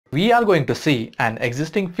We are going to see an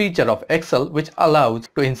existing feature of Excel which allows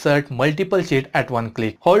to insert multiple sheets at one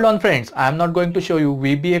click. Hold on friends, I am not going to show you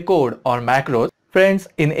VBA code or macros. Friends,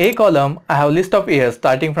 in A column I have a list of years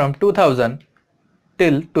starting from 2000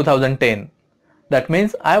 till 2010. That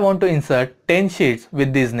means I want to insert 10 sheets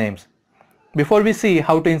with these names. Before we see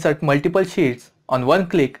how to insert multiple sheets on one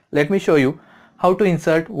click, let me show you how to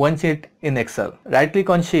insert one sheet in Excel. Right click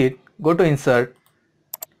on sheet, go to insert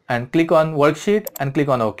and click on worksheet and click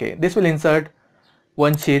on OK. This will insert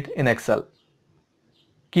one sheet in Excel.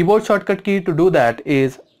 Keyboard shortcut key to do that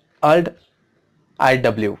is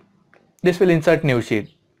Alt-IW. This will insert new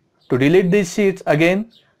sheet. To delete these sheets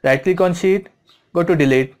again, right click on sheet, go to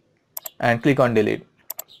delete and click on delete.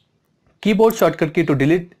 Keyboard shortcut key to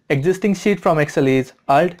delete existing sheet from Excel is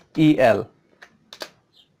Alt-EL.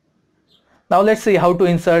 Now let's see how to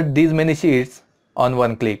insert these many sheets on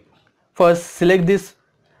one click. First, select this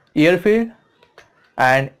year field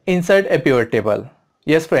and insert a pivot table.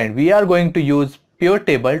 Yes friend, we are going to use pivot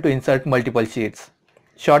table to insert multiple sheets.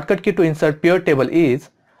 Shortcut key to insert pivot table is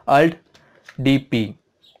Alt-DP.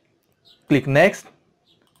 Click next,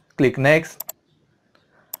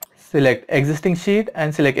 select existing sheet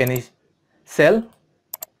and select any cell,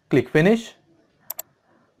 click finish.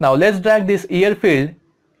 Now let's drag this year field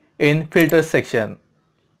in filters section.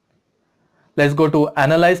 Let's go to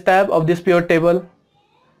Analyze tab of this pivot table.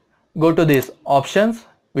 Go to this options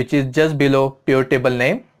which is just below pivot table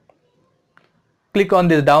name. Click on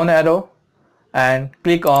this down arrow and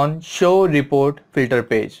click on show report filter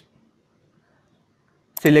page.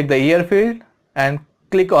 Select the year field and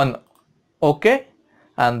click on OK,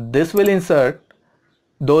 and this will insert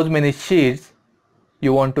those many sheets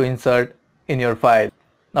you want to insert in your file.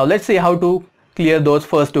 Now let's see how to clear those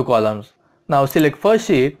first two columns. Now select first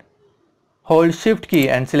sheet, hold shift key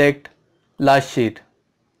and select last sheet.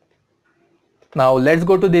 Now let's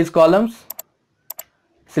go to these columns,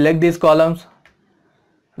 select these columns,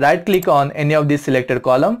 right click on any of these selected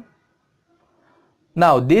column.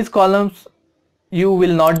 Now these columns you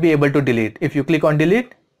will not be able to delete. If you click on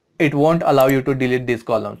delete, it won't allow you to delete these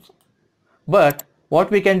columns. But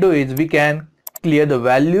what we can do is we can clear the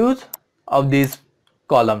values of these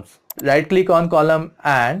columns. Right click on column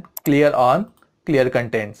and clear on clear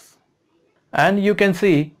contents. And you can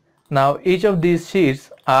see now each of these sheets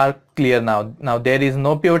are clear now. Now there is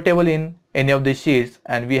no pivot table in any of these sheets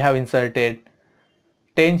and we have inserted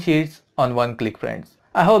 10 sheets on one click friends.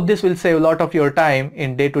 I hope this will save a lot of your time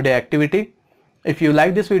in day-to-day activity. If you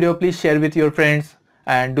like this video, please share with your friends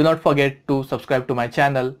and do not forget to subscribe to my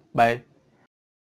channel by